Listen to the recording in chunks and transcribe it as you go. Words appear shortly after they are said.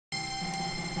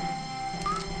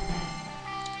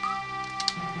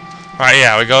Alright,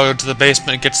 yeah, we go to the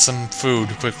basement and get some food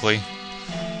quickly.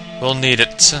 We'll need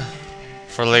it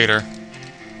for later.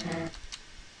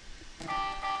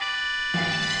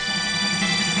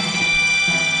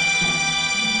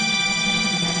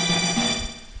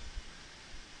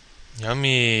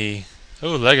 Yummy.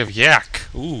 Ooh, leg of yak.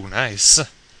 Ooh, nice.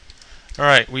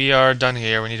 Alright, we are done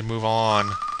here. We need to move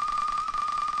on.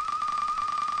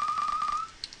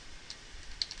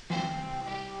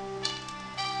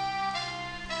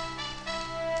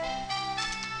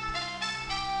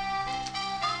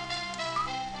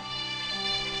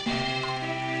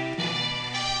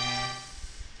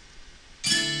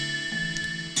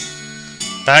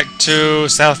 Back to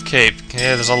South Cape.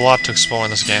 Yeah, there's a lot to explore in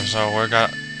this game, so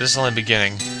this is only the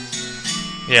beginning.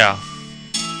 Yeah.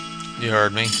 You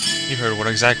heard me. You heard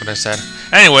exactly what I said.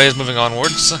 Anyways, moving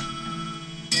onwards.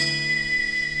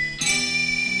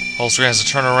 Whole screen has to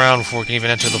turn around before we can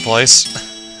even enter the place.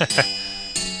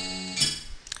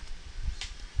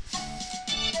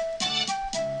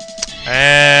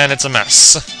 And it's a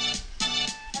mess.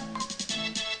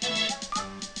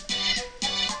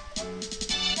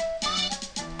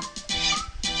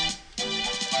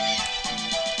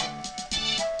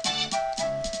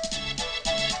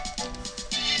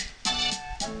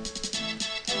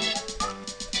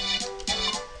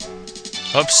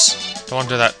 Oops, don't want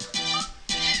to do that.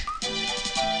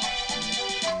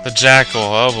 The jackal,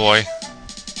 oh boy.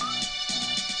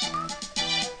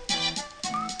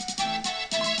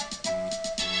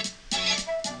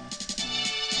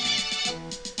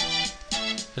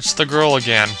 It's the girl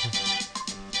again.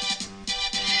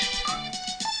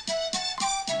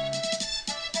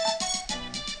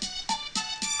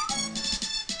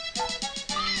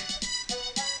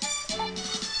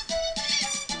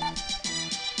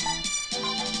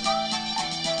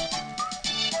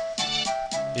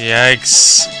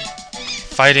 Yikes.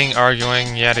 Fighting,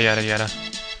 arguing, yada yada yada.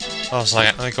 Oh,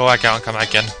 second. Let me go back out and come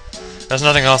back in. There's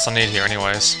nothing else I need here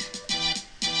anyways.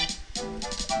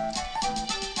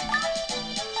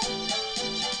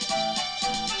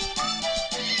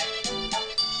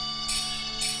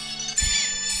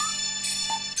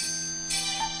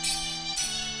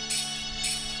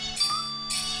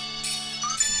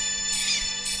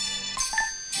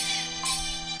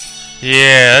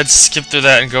 Yeah, let's skip through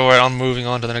that and go right on moving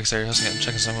on to the next area. Let's get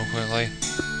checking something quickly.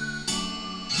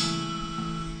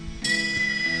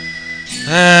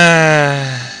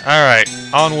 Alright,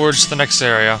 onwards to the next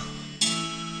area.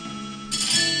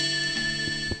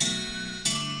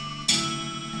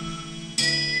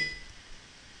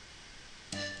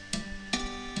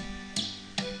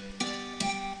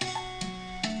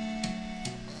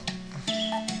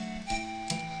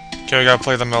 Okay, we gotta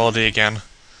play the melody again.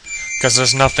 Because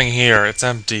there's nothing here, it's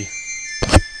empty.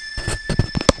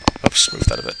 Oops, moved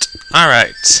that a bit.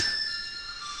 Alright.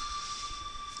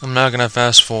 I'm not gonna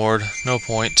fast forward, no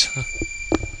point.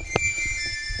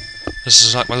 This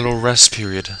is like my little rest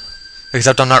period.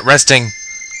 Except I'm not resting!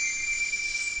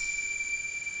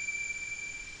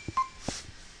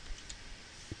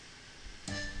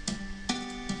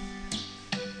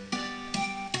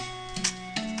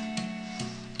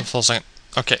 A full second.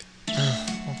 Okay.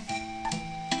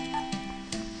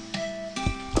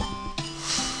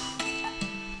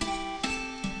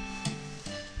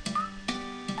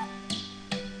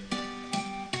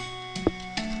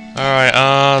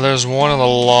 Alright, there's one of the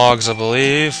logs, I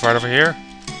believe, right over here.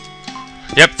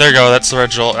 Yep, there you go, that's the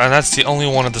red jewel, and that's the only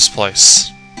one of this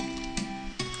place.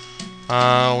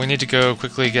 We need to go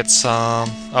quickly get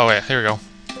some... Oh wait, here we go.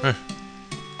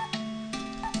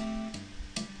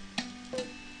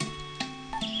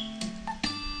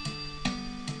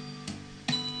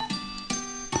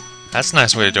 That's a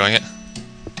nice way of doing it.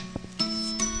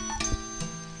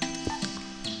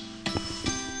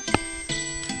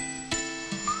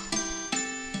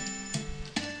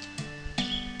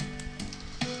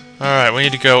 Alright, we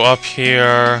need to go up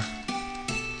here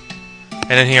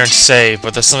and in here and save,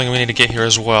 but there's something we need to get here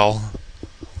as well.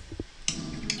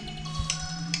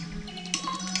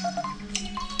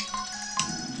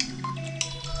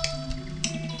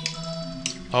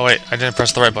 Oh wait, I didn't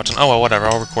press the right button. Oh well, whatever,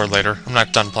 I'll record later. I'm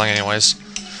not done playing anyways.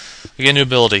 We get a new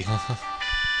ability.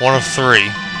 One of 3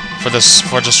 for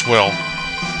just will.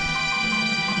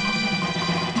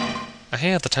 I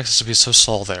hate that the text has to be so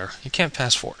slow there. You can't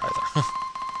fast forward either.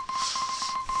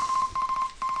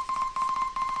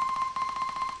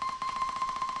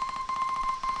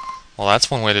 Well,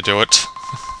 that's one way to do it.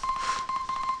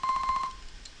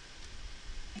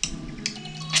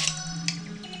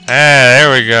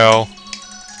 There we go.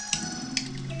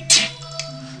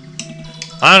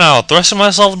 I don't know, thrusting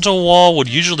myself into a wall would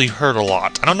usually hurt a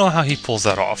lot. I don't know how he pulls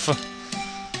that off.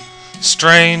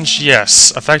 Strange,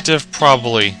 yes. Effective,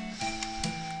 probably.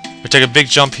 We take a big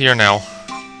jump here now.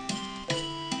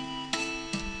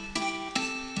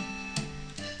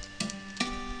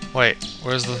 Wait,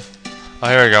 where's the... Oh,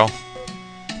 here we go.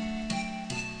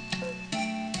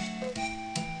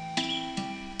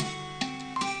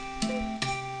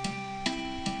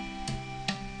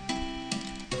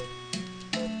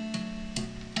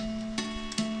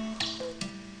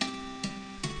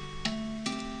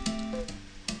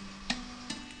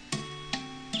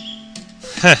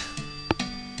 Heh.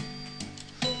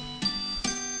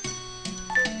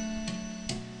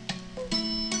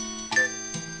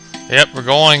 Yep, we're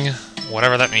going...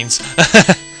 whatever that means.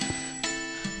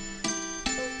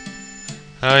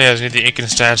 Oh yeah, we need the Incan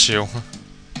statue.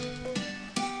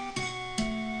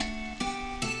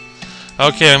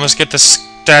 Okay, I must get this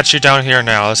statue down here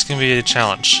now. This can be a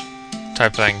challenge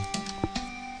type thing.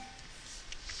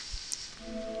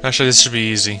 Actually, this should be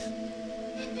easy.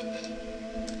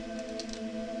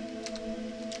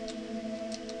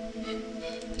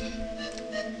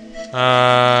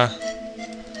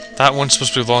 That one's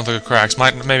supposed to be blowing through the cracks.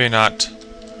 Maybe not.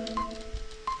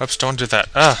 Oops, don't do that.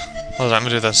 Hold on, I'm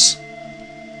gonna do this.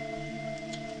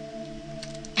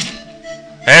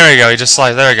 There we go, he just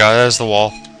slides. There we go, there's the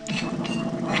wall.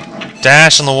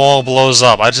 Dash and the wall blows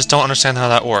up. I just don't understand how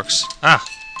that works.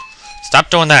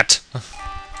 Stop doing that!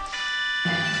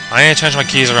 I need to change my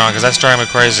keys around, because that's driving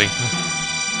me crazy.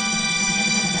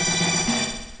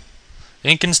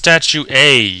 Incan statue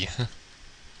A.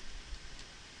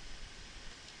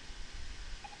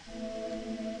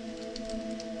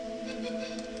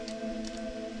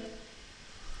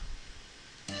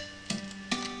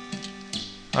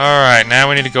 Alright, now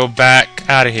we need to go back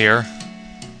out of here.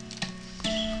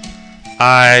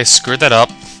 I screwed that up.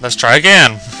 Let's try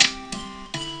again.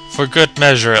 For good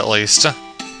measure, at least.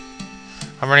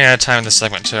 I'm running out of time in this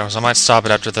segment, too, so I might stop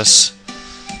it after this.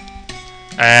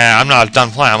 And I'm not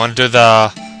done playing. I'm going to do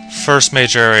the first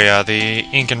major area, the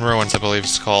Incan Ruins, I believe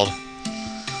it's called.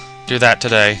 Do that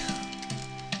today.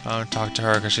 I'll talk to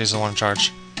her, because she's the one in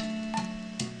charge.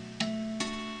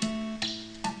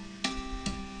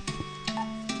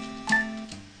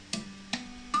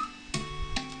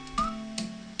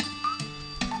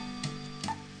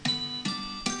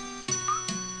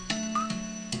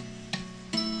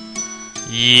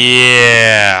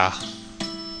 Yeah.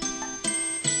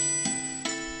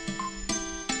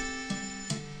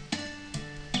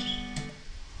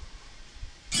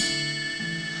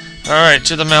 Alright,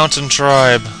 to the mountain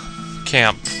tribe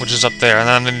camp, which is up there,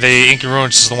 and then the Incan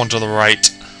Ruins is the one to the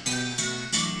right.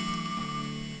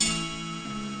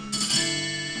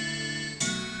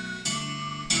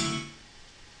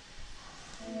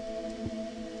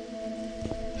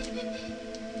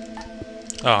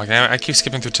 Oh, okay, I keep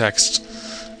skipping through text.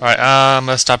 Alright, I'm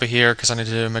gonna stop it here because I need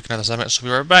to make another segment, so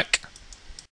we'll be right back.